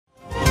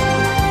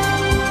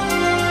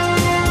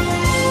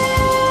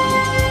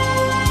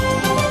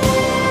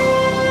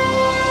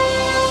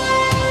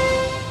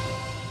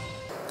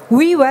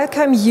We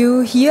welcome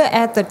you here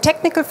at the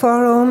Technical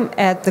Forum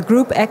at the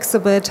Group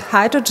Exhibit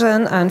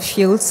Hydrogen and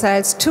Fuel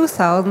Cells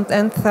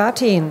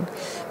 2013.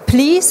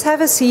 Please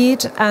have a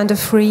seat and a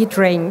free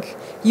drink.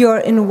 You are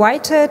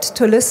invited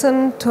to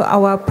listen to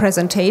our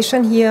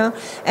presentation here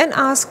and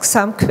ask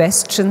some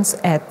questions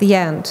at the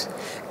end.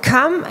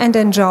 Come and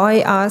enjoy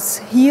us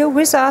here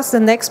with us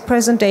the next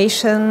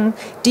presentation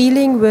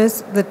dealing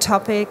with the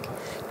topic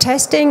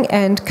Testing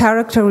and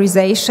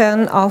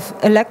Characterization of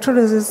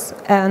Electrolysis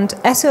and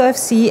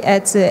SOFC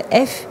at the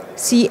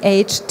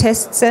FCH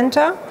Test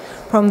Center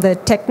from the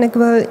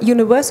Technical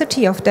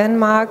University of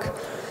Denmark,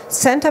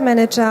 Center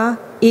Manager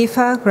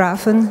Eva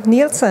Ravn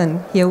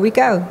Nielsen. Here we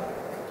go.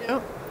 Thank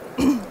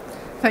you.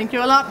 Thank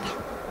you a lot.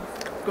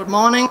 Good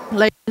morning,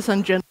 ladies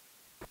and gentlemen.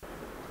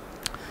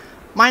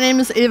 My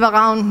name is Eva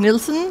Ravn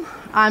Nielsen.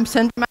 I'm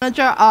Center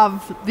Manager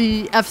of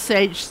the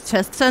FCH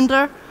Test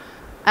Center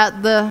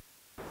at the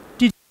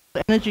DTU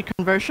Energy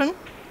Conversion.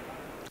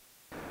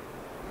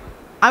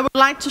 I would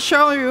like to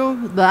show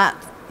you that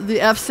the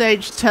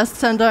FCH Test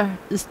Center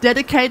is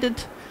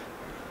dedicated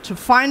to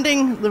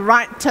finding the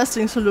right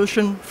testing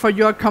solution for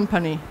your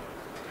company.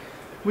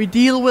 We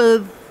deal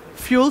with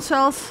fuel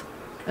cells,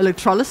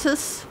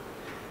 electrolysis.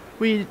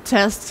 We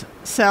test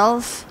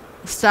cells,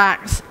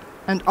 stacks,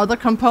 and other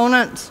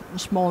components in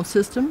small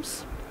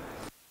systems.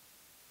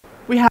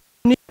 We have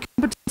unique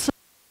competence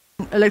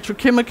in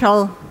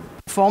electrochemical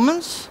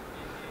performance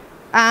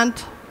and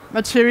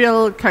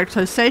material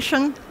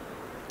characterization,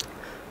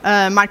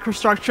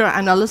 microstructure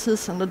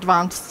analysis, and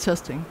advanced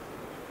testing.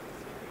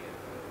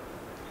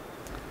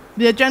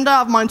 The agenda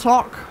of my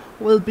talk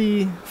will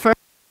be first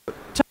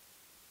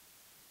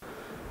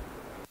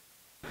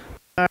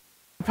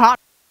part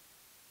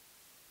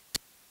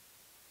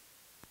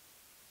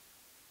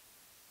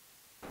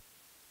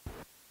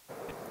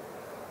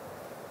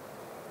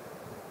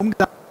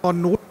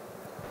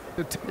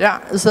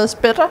Yeah, is this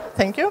better?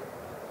 Thank you.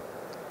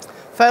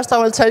 First, I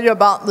will tell you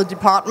about the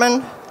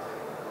department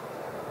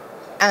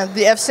and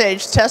the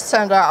FCH Test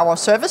Center, our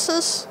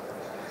services.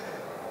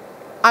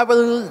 I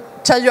will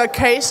tell you a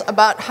case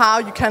about how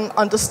you can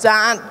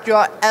understand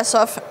your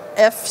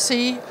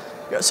SOFC,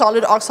 your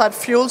solid oxide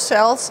fuel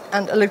cells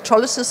and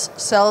electrolysis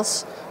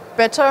cells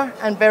better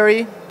and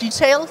very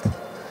detailed.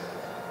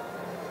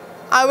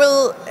 I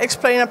will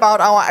explain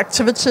about our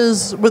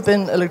activities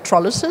within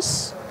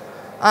electrolysis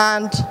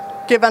and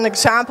give an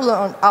example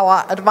on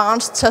our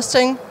advanced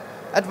testing,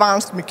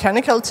 advanced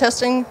mechanical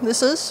testing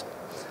this is,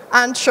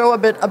 and show a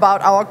bit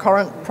about our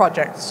current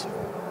projects.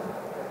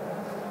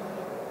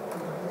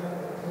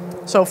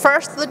 So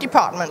first, the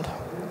department.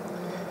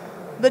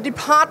 The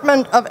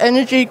Department of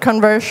Energy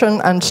Conversion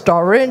and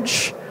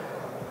Storage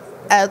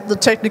at the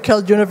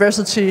Technical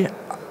University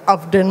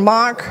of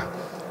Denmark.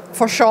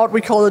 For short,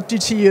 we call it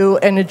DTU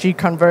Energy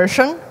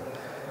Conversion.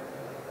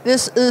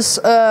 This is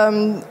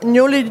a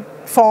newly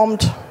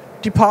formed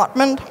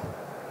department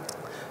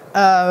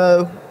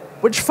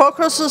which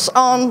focuses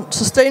on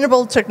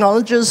sustainable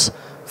technologies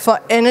for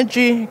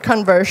energy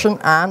conversion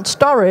and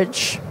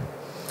storage.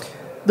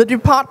 The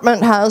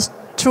department has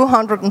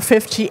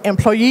 250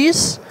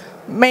 employees,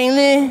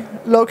 mainly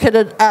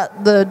located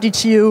at the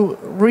DTU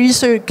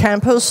Research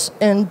campus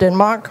in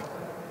Denmark.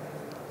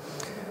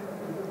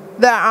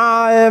 There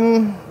are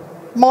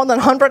more than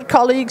 100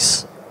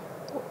 colleagues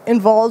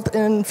involved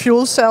in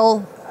fuel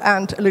cell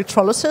and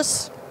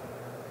electrolysis.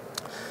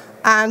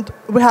 And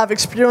we have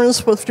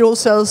experience with fuel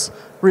cells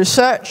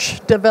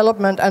research,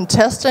 development, and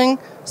testing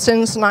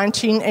since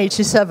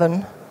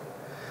 1987.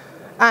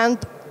 And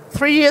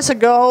 3 years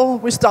ago,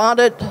 we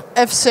started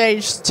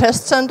FCH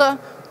Test Center,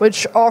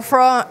 which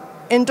offer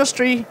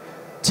industry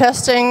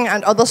testing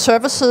and other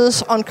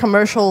services on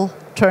commercial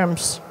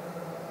terms.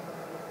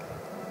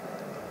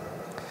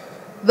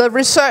 The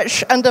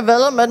research and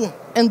development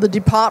in the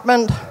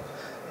department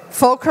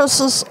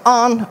focuses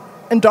on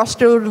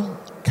industrial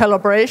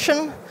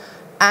calibration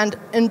and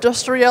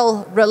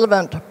industrial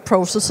relevant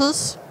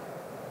processes.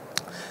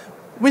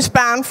 We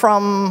span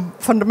from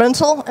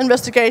fundamental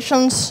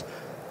investigations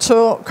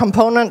to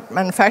component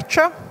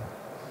manufacture.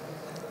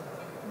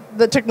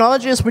 The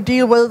technologies we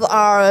deal with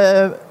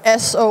are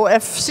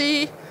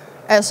SOFC,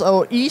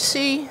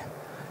 SOEC,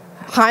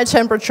 high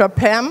temperature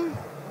PEM,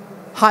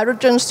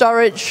 hydrogen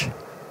storage,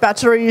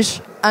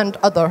 batteries, and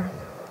other.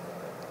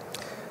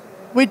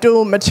 We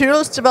do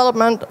materials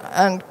development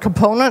and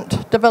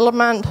component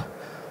development,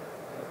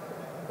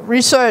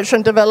 research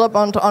and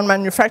development on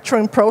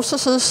manufacturing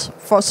processes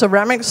for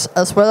ceramics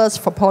as well as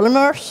for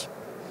polymers.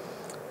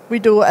 We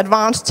do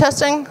advanced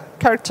testing,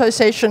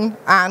 characterization,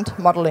 and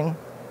modeling.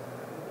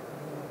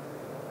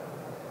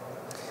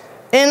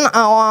 In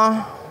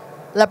our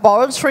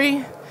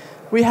laboratory,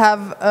 we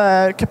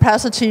have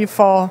capacity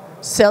for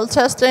cell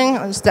testing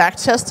and stack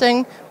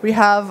testing. We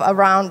have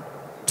around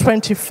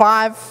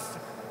 25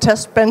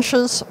 test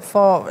benches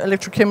for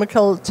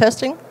electrochemical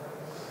testing.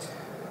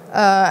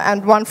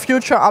 And one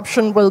future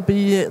option will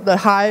be the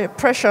high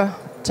pressure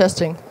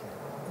testing.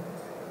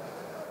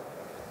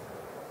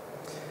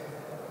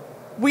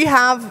 We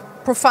have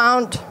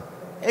profound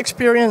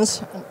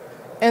experience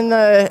in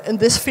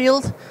this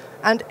field,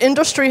 and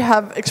industry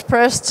have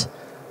expressed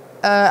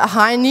a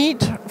high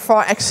need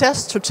for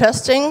access to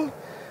testing.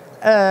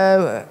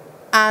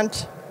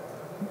 And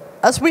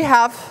as we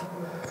have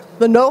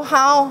the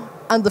know-how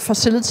and the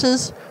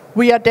facilities,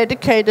 we are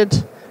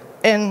dedicated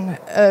in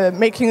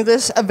making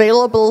this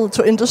available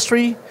to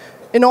industry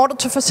in order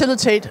to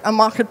facilitate a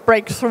market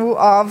breakthrough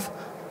of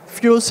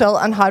fuel cell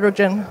and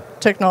hydrogen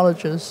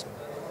technologies.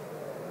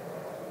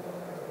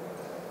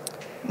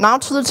 Now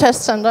to the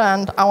test center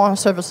and our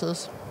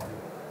services.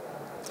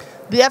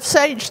 The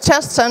FCH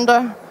Test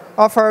Center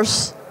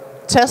offers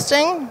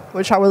testing,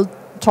 which I will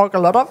talk a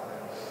lot of,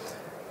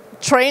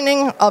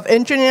 training of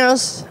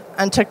engineers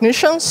and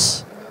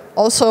technicians.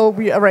 Also,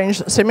 we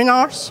arrange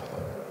seminars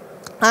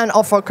and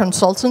offer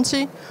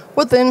consultancy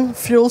within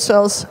fuel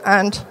cells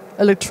and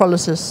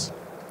electrolysis.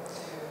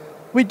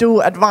 We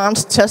do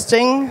advanced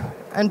testing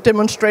and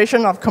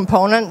demonstration of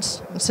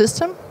components and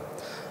system,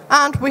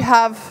 and we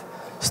have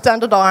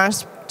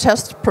standardized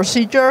test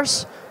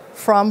procedures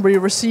from we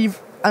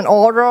receive an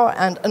order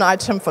and an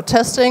item for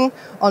testing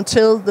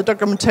until the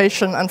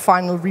documentation and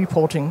final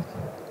reporting.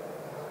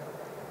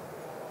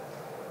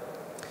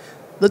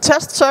 The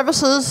test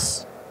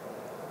services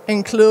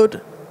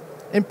include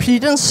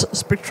impedance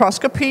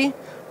spectroscopy,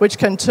 which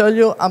can tell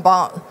you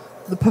about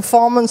the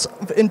performance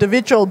of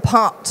individual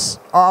parts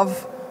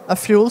of a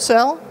fuel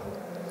cell.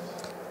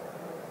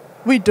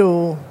 We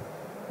do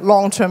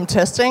long-term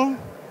testing,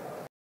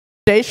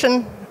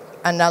 data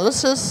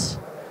analysis.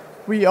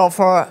 We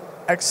offer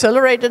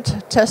accelerated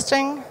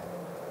testing,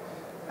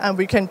 and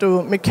we can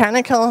do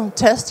mechanical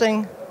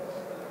testing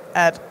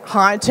at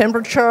high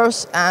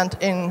temperatures and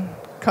in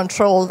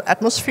controlled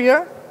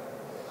atmosphere.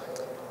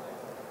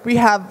 We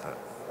have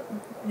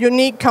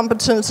unique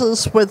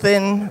competences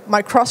within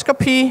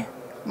microscopy,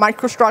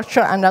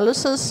 microstructure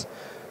analysis.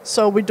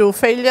 So we do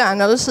failure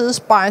analysis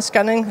by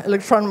scanning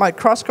electron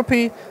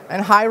microscopy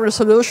and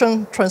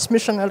high-resolution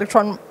transmission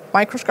electron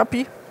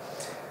microscopy.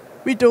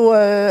 We do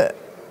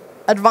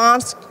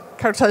advanced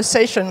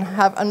characterization,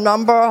 have a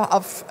number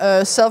of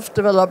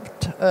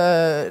self-developed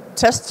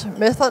test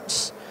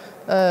methods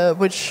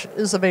which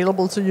is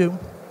available to you.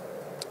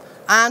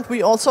 And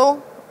we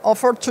also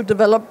offer to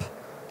develop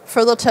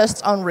further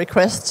tests on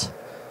request.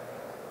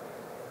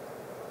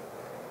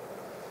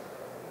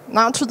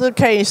 Now to the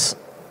case,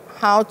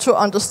 how to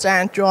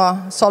understand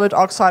your solid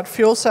oxide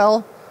fuel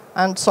cell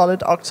and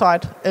solid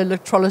oxide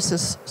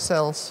electrolysis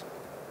cells.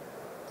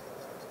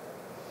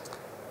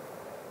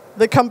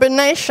 The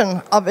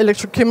combination of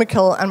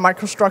electrochemical and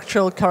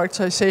microstructural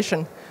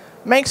characterization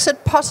makes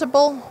it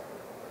possible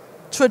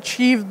to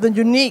achieve the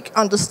unique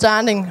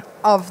understanding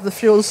of the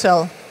fuel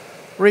cell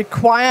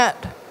required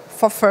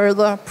for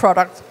further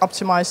product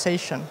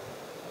optimization.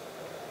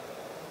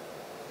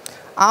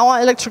 Our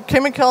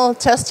electrochemical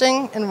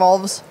testing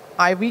involves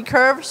IV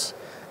curves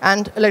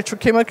and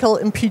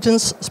electrochemical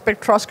impedance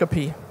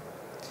spectroscopy.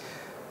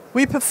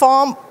 We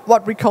perform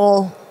what we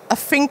call a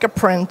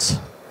fingerprint,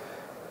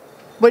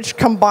 which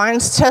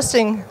combines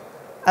testing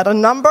at a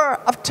number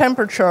of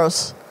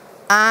temperatures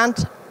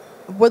and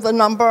with a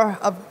number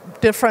of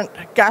different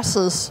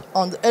gases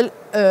on the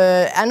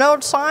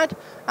anode side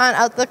and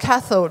at the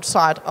cathode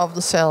side of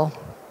the cell.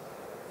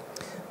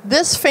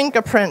 This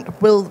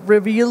fingerprint will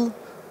reveal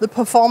the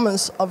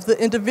performance of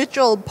the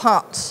individual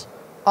parts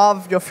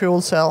of your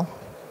fuel cell.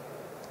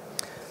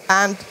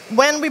 And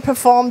when we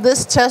perform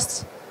this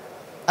test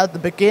at the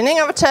beginning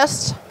of a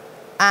test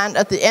and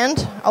at the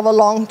end of a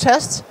long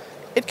test,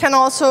 it can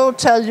also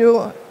tell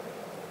you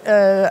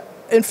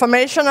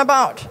information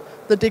about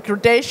the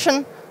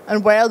degradation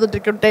and where the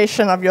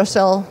degradation of your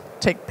cell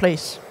takes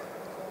place.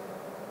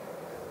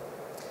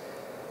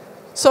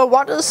 So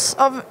what is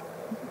of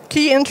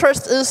key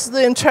interest is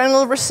the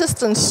internal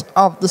resistance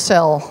of the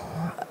cell.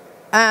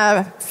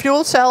 A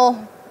fuel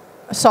cell,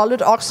 a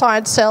solid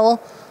oxide cell,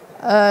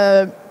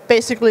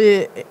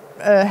 basically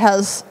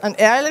has an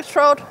air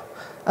electrode,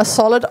 a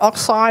solid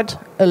oxide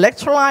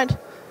electrolyte,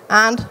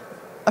 and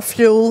a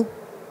fuel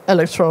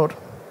electrode.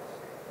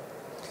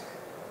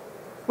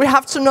 We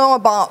have to know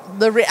about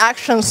the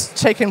reactions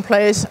taking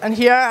place, and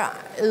here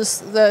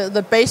is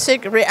the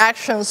basic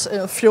reactions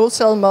in fuel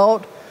cell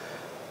mode.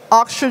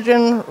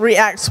 Oxygen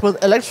reacts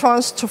with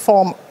electrons to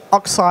form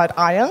oxide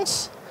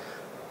ions.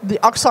 The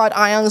oxide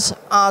ions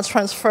are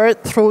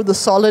transferred through the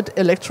solid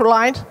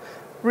electrolyte,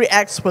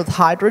 reacts with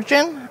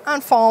hydrogen,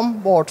 and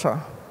form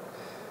water.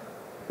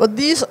 But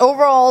these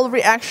overall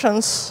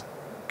reactions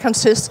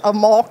consist of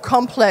more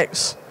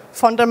complex,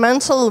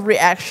 fundamental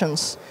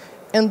reactions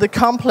in the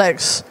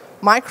complex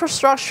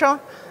microstructure,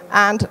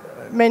 and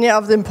many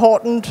of the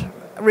important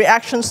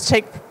reactions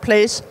take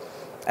place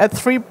at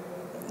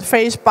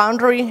three-phase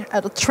boundary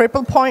at a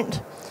triple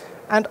point,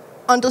 and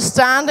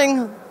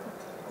understanding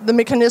the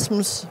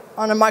mechanisms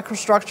on a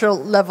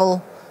microstructural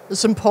level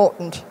is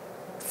important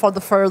for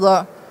the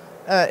further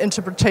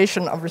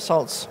interpretation of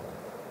results.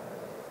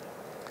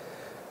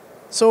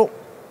 So,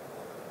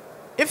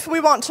 if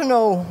we want to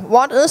know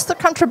what is the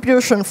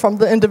contribution from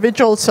the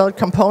individual cell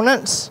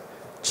components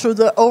to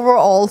the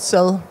overall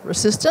cell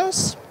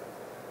resistance,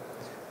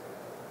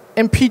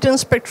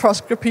 impedance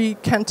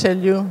spectroscopy can tell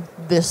you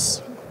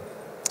this.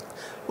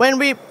 When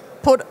we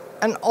put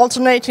an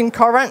alternating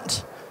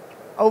current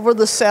over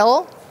the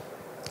cell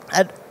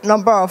at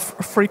number of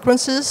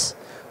frequencies,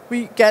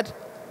 we get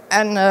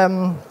an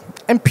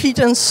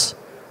impedance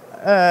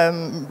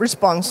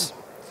response.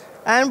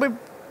 And we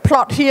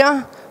plot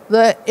here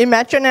the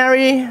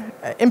imaginary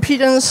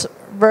impedance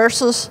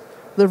versus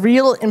the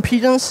real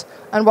impedance.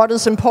 And what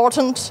is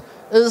important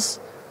is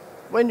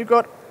when you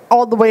go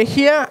all the way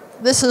here,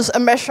 this is a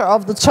measure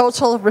of the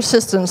total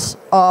resistance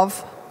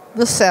of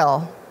the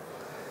cell.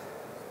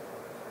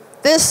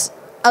 This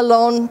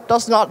alone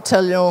does not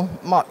tell you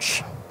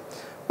much.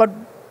 But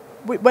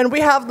when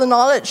we have the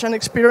knowledge and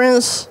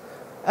experience,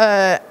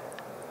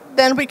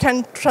 then we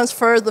can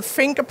transfer the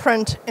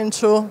fingerprint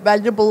into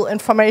valuable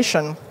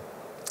information.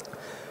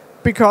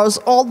 Because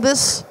all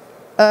this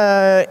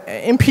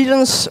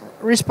impedance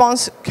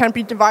response can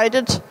be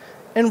divided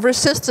in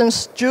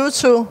resistance due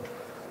to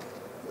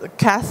the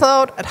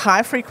cathode at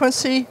high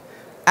frequency,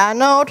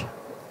 anode,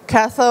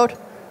 cathode,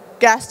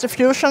 gas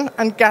diffusion,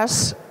 and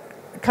gas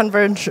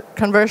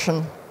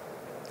conversion.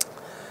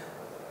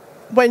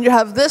 When you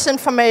have this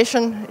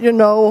information, you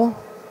know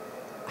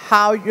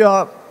how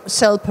your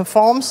cell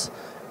performs,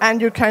 and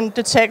you can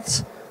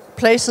detect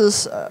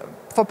places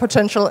for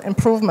potential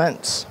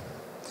improvements.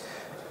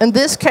 In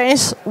this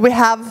case, we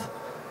have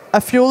a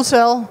fuel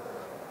cell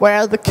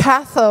where the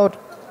cathode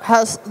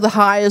has the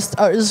highest,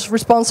 or is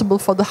responsible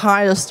for the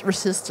highest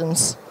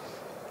resistance.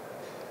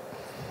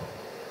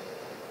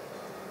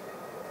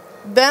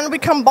 Then we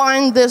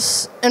combine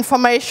this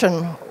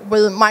information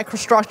with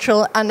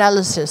microstructural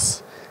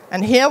analysis.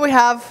 And here we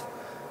have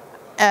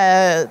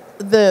the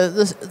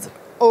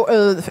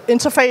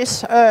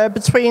interface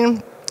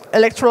between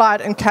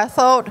electrolyte and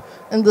cathode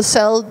in the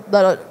cell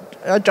that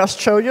I just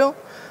showed you.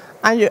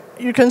 And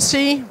you can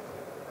see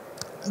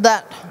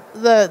that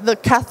the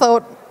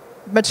cathode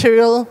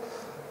material,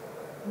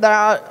 there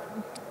are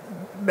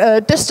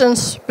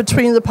distance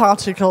between the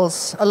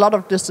particles, a lot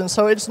of distance,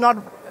 so it's not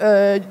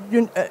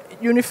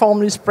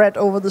uniformly spread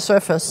over the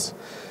surface.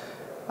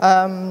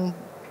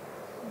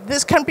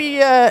 This can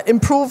be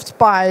improved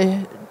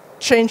by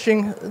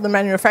changing the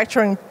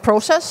manufacturing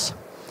process.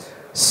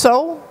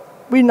 So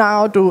we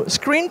now do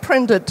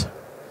screen-printed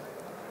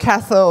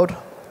cathode,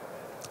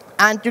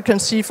 and you can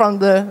see from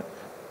the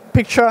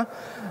picture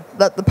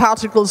that the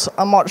particles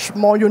are much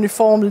more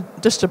uniformly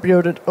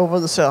distributed over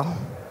the cell.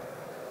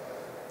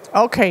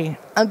 Okay,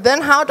 and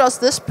then how does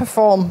this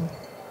perform?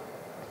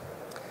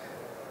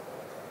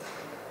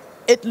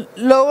 It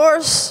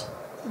lowers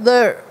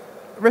the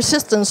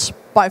resistance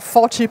by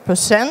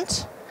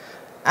 40%,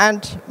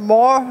 and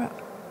more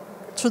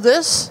to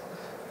this,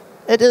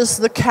 it is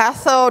the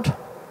cathode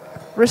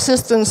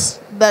resistance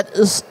that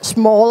is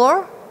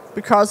smaller,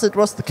 because it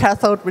was the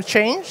cathode we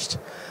changed,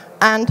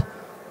 and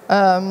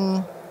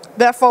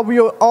therefore we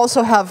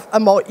also have a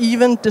more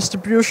even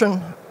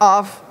distribution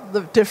of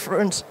the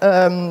different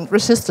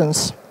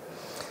resistance.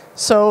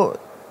 So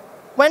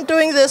when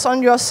doing this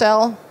on your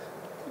cell,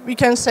 we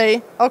can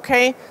say,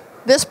 okay,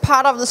 this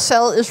part of the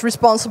cell is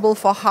responsible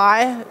for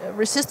high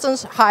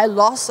resistance, high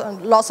loss,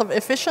 and loss of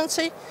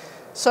efficiency.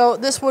 So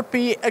this would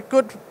be a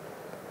good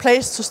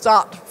place to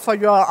start for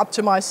your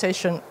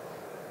optimization.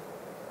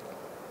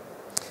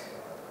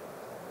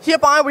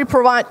 Hereby, we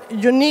provide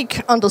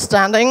unique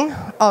understanding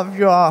of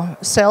your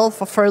cell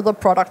for further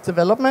product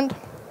development.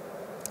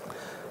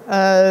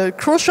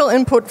 Crucial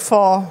input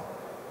for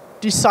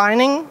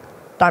designing,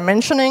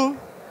 dimensioning,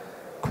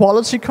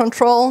 quality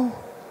control,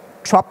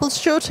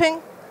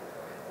 troubleshooting,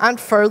 and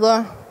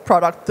further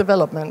product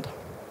development.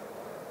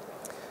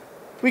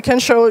 We can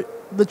show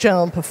the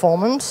general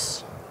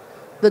performance,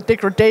 the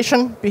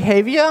degradation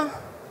behavior,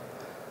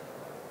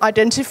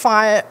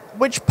 identify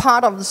which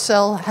part of the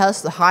cell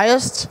has the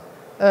highest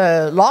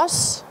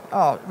loss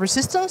or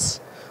resistance,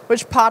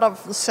 which part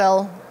of the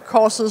cell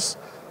causes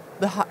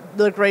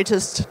the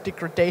greatest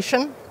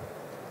degradation.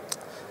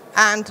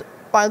 And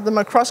by the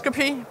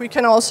microscopy, we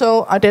can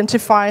also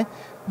identify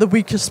the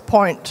weakest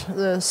point,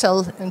 the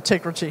cell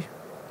integrity.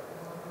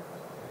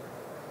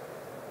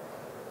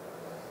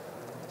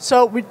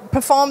 So we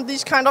perform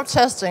these kind of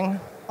testing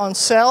on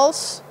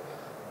cells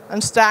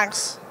and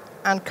stacks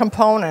and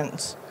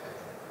components.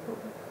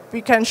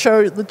 We can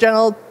show the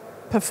general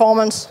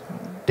performance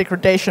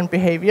degradation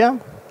behavior.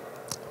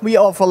 We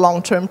offer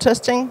long-term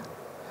testing.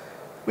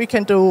 We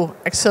can do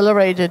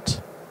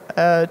accelerated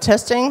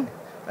testing,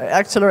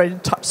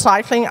 accelerated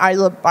cycling,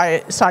 either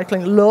by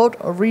cycling load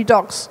or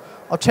redox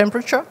or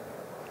temperature.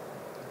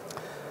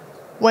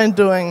 When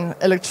doing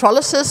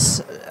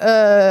electrolysis,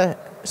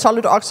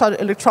 solid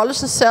oxide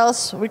electrolysis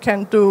cells, we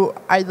can do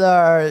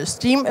either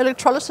steam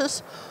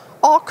electrolysis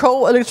or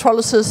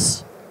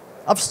co-electrolysis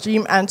of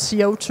steam and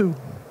CO2.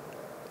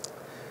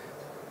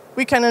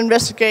 We can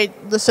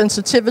investigate the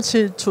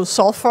sensitivity to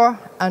sulfur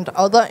and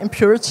other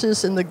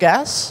impurities in the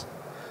gas.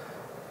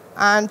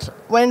 And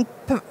when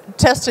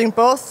testing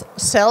both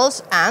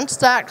cells and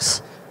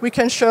stacks, we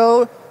can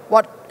show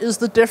what is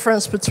the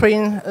difference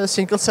between a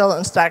single cell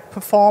and stack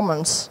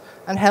performance.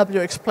 and help you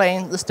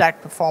explain the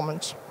stack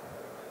performance.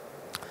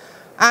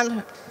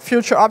 And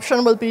future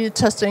option will be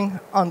testing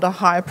under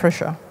high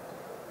pressure.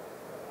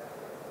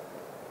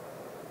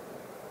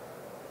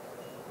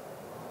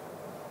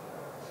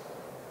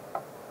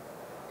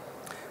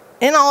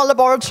 In our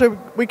laboratory,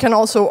 we can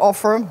also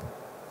offer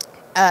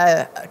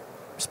a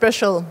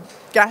special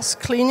gas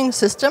cleaning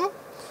system,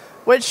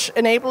 which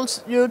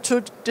enables you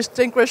to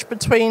distinguish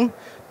between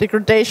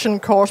degradation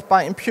caused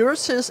by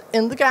impurities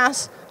in the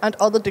gas and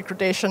other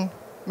degradation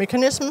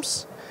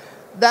mechanisms.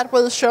 That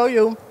will show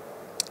you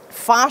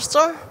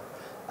faster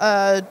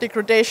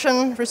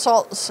degradation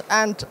results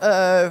and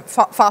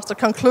faster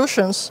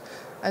conclusions,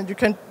 and you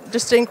can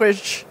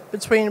distinguish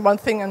between one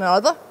thing and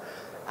another.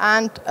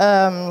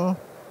 And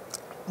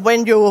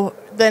when you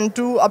then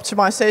do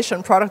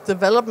optimization, product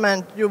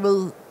development, you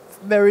will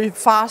very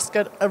fast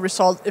get a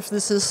result if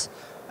this is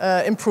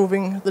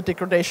improving the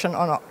degradation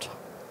or not.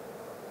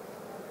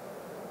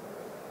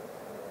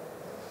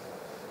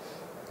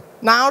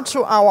 Now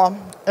to our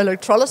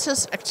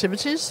electrolysis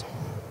activities.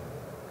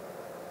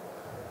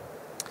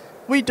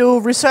 We do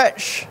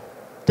research,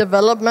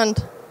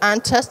 development,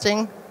 and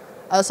testing,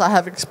 as I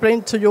have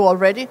explained to you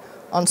already,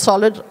 on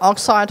solid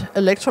oxide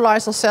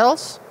electrolyzer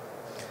cells.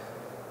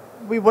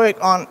 We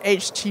work on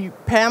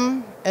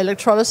HT-PEM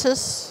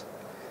electrolysis.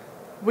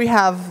 We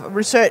have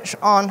research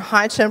on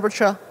high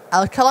temperature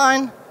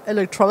alkaline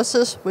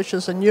electrolysis, which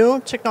is a new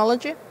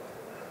technology.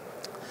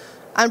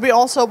 And we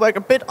also work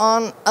a bit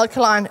on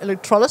alkaline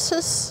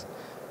electrolysis.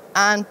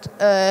 And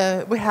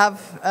we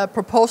have a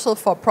proposal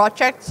for a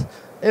project.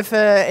 If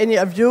any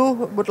of you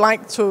would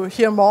like to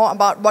hear more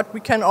about what we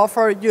can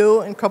offer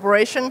you in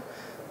cooperation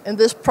in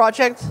this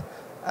project,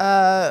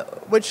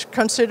 which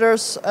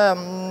considers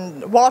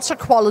water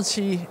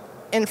quality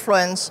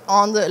influence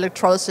on the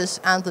electrolysis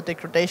and the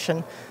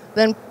degradation,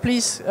 then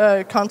please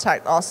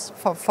contact us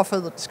for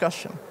further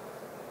discussion.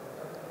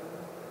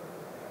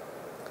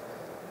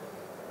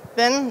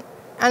 Then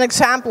an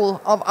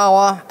example of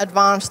our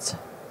advanced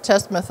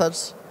test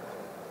methods,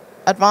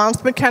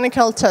 advanced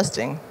mechanical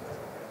testing.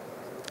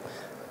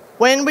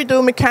 When we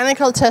do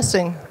mechanical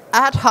testing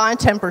at high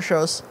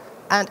temperatures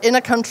and in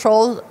a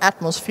controlled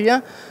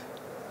atmosphere,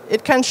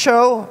 it can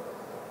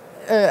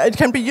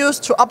be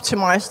used to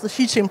optimize the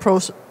heating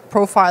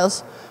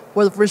profiles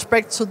with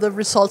respect to the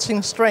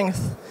resulting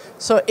strength.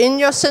 So in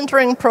your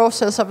sintering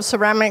process of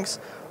ceramics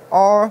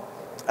or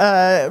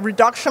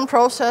reduction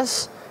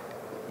process,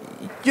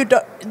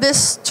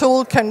 this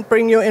tool can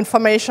bring you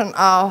information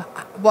on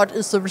what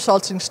is the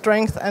resulting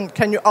strength and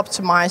can you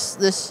optimize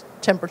this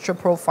temperature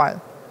profile.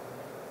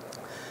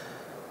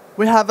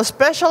 We have a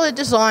specially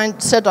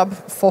designed setup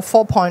for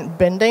 4-point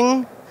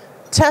bending,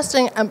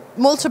 testing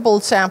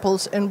multiple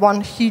samples in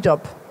one heat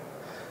up.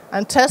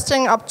 And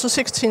testing up to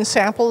 16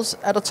 samples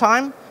at a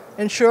time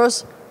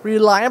ensures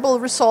reliable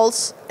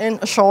results in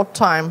a short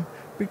time.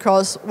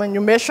 Because when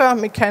you measure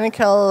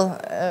mechanical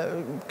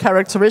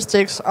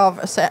characteristics of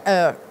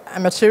a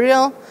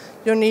material,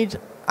 you need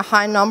a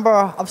high number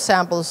of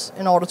samples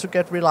in order to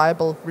get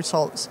reliable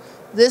results.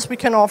 This we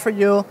can offer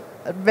you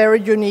at very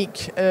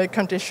unique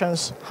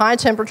conditions, high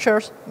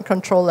temperatures and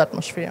controlled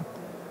atmosphere.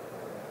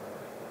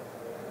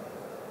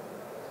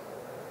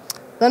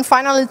 Then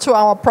finally to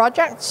our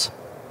projects.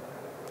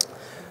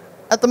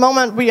 At the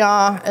moment we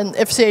are an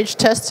FCH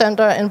Test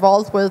Center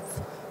involved with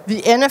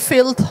the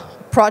Ennefield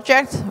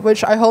project,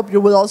 which I hope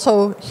you will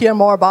also hear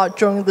more about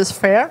during this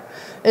fair.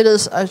 It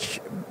is a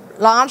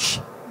large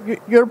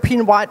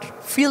European-wide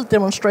field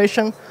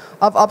demonstration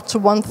of up to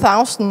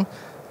 1,000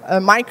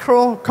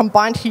 micro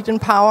combined heat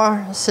and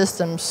power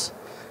systems.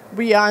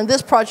 We are in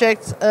this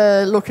project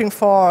looking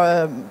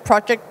for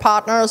project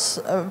partners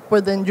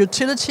within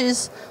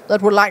utilities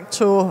that would like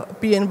to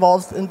be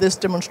involved in this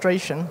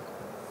demonstration.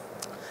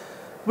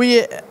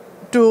 We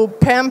do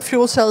PEM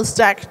fuel cell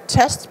stack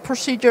test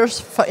procedures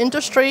for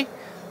industry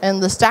in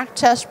the stack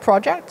test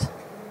project.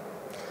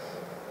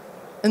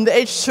 In the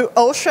H2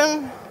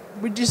 Ocean,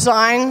 we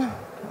design,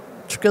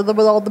 together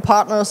with all the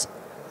partners,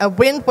 a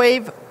wind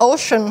wave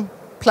ocean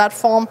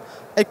platform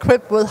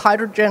equipped with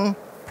hydrogen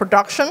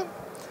production.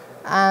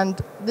 And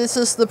this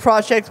is the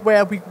project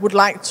where we would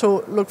like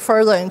to look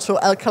further into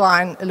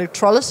alkaline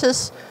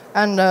electrolysis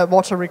and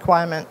water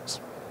requirements.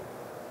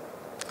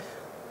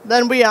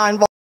 Then we are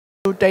involved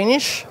in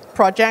Danish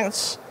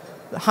projects,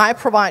 high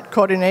provide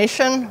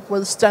coordination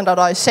with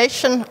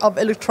standardization of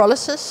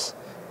electrolysis,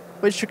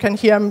 which you can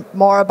hear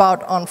more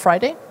about on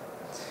Friday.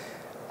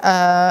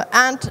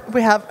 And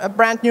we have a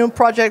brand new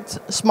project,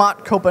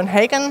 Smart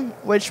Copenhagen,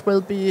 which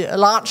will be a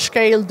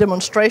large-scale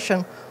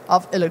demonstration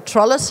of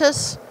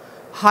electrolysis,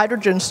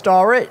 hydrogen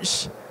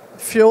storage,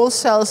 fuel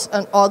cells,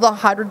 and other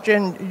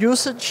hydrogen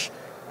usage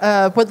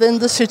within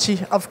the city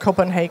of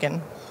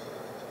Copenhagen.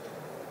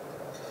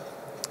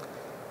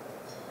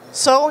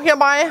 So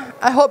hereby,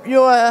 I hope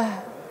you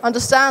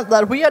understand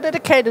that we are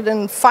dedicated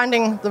in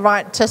finding the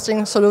right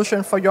testing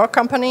solution for your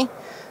company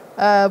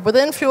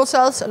within fuel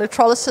cells,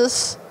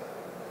 electrolysis,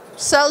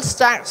 cell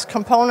stacks,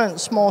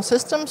 components, small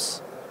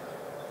systems,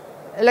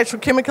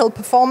 electrochemical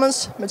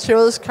performance,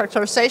 materials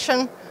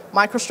characterization,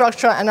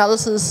 microstructure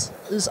analysis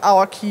is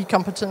our key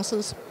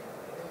competences.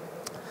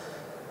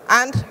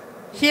 And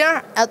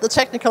here at the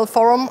Technical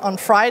Forum on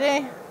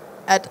Friday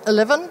at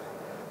 11,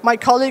 my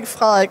colleague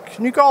Frederik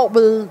Nygaard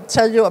will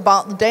tell you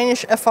about the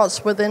Danish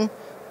efforts within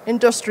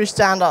industry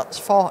standards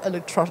for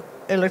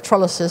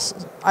electrolysis.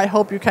 I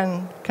hope you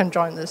can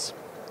join this.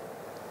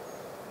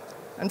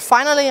 And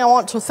finally, I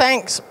want to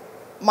thank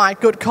my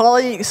good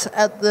colleagues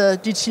at the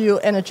DTU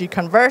Energy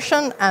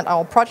Conversion and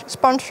our project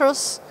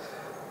sponsors.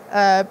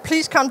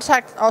 Please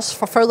contact us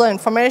for further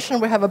information.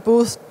 We have a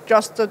booth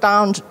just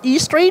down E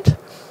Street.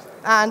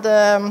 And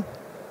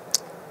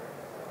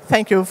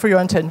thank you for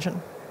your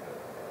attention.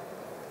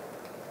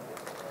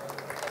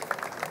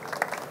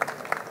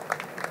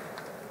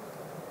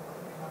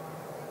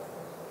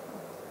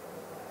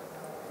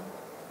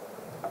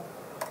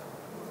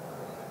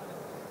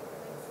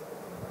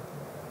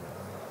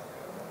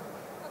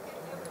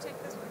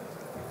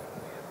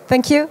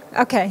 Thank you.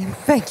 Okay,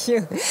 thank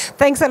you.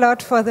 Thanks a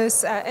lot for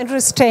this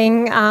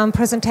interesting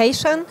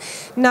presentation.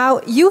 Now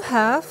you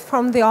have,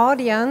 from the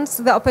audience,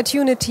 the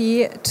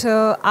opportunity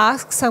to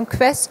ask some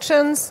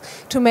questions,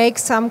 to make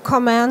some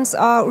comments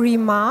or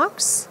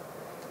remarks.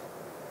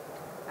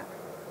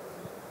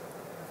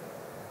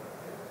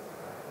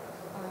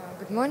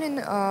 Good morning.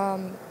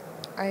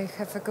 I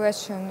have a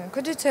question.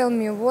 Could you tell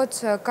me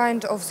what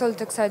kind of solid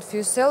oxide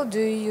fuel cell do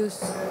you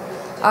use?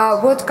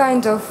 What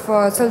kind of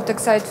solid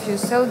oxide fuel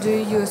cell do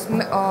you use?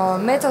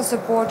 Metal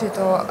supported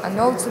or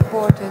anode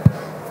supported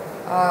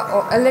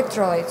or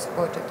electrolyte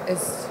supported,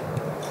 as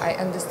I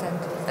understand.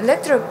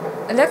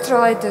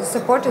 Electrolyte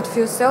supported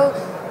fuel cell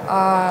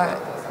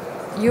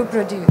you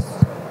produce?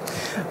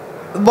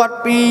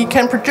 What we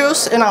can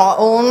produce in our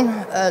own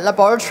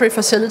laboratory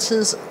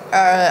facilities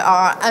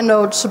are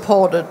anode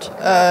supported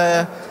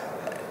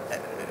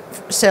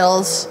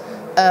cells,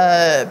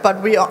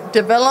 but we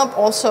develop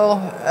also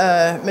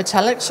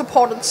metallic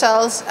supported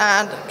cells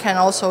and can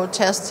also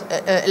test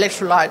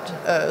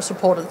electrolyte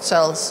supported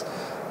cells.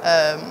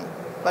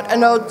 But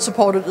anode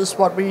supported is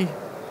what we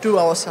do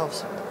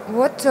ourselves.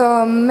 What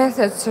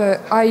methods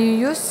are you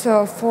use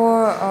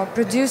for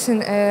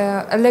producing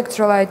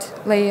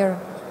electrolyte layer?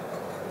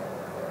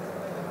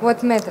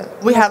 What method?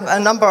 We have a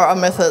number of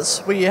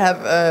methods. We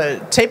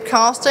have tape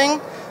casting,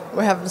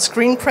 we have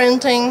screen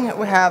printing,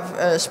 we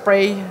have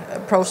spray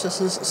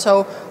processes.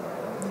 So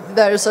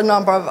there is a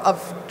number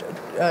of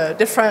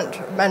different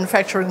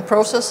manufacturing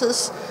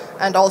processes,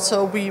 and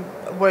also we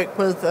work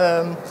with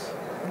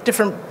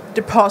different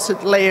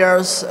deposit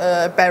layers,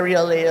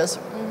 barrier layers,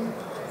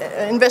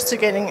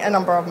 investigating a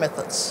number of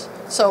methods.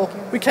 So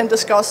we can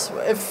discuss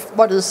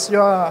what is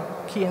your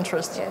key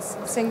interest. Yes,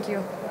 thank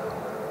you.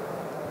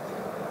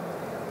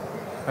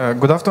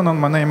 Good afternoon,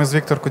 my name is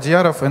Viktor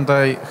Kudyarov and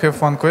I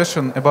have one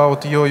question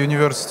about your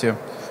university.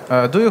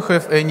 Do you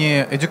have any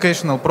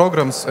educational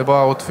programs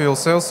about fuel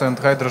cells and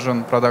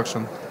hydrogen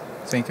production?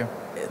 Thank you.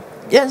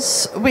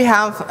 Yes, we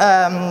have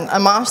a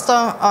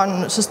master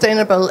on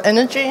sustainable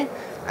energy,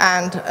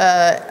 and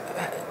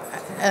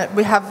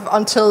we have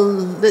until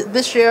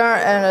this year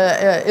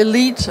an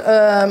elite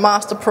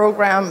master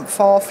program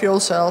for fuel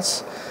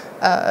cells.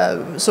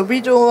 So we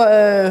do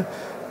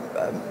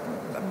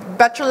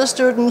bachelor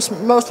students,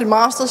 mostly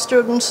master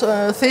students,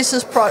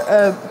 thesis,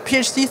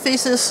 PhD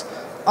thesis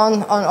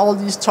on all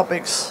these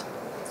topics.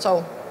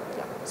 So,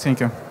 yeah. Thank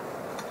you.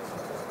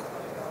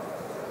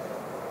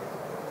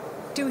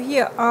 Do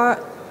here are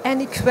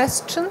any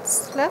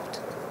questions left?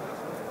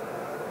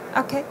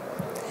 Okay.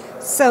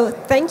 So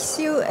thanks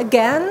you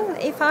again,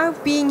 Eva,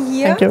 being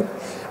here. Thank you.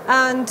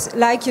 And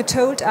like you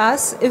told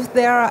us, if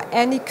there are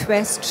any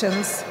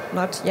questions,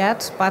 not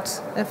yet,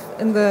 but if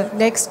in the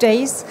next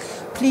days,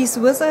 please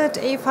visit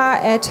Eva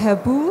at her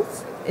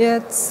booth.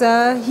 It's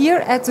here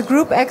at the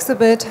group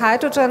exhibit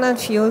Hydrogen and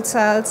Fuel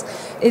Cells.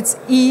 It's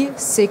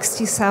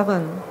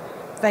E67.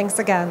 Thanks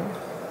again.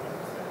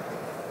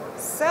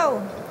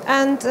 So,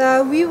 and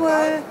we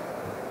will...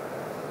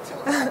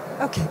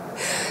 okay.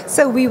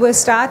 So we will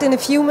start in a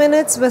few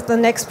minutes with the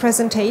next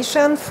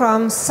presentation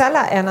from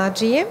Solar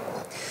Energy.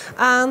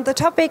 And the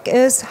topic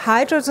is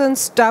hydrogen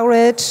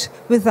storage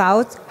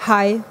without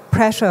high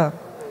pressure.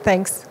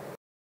 Thanks.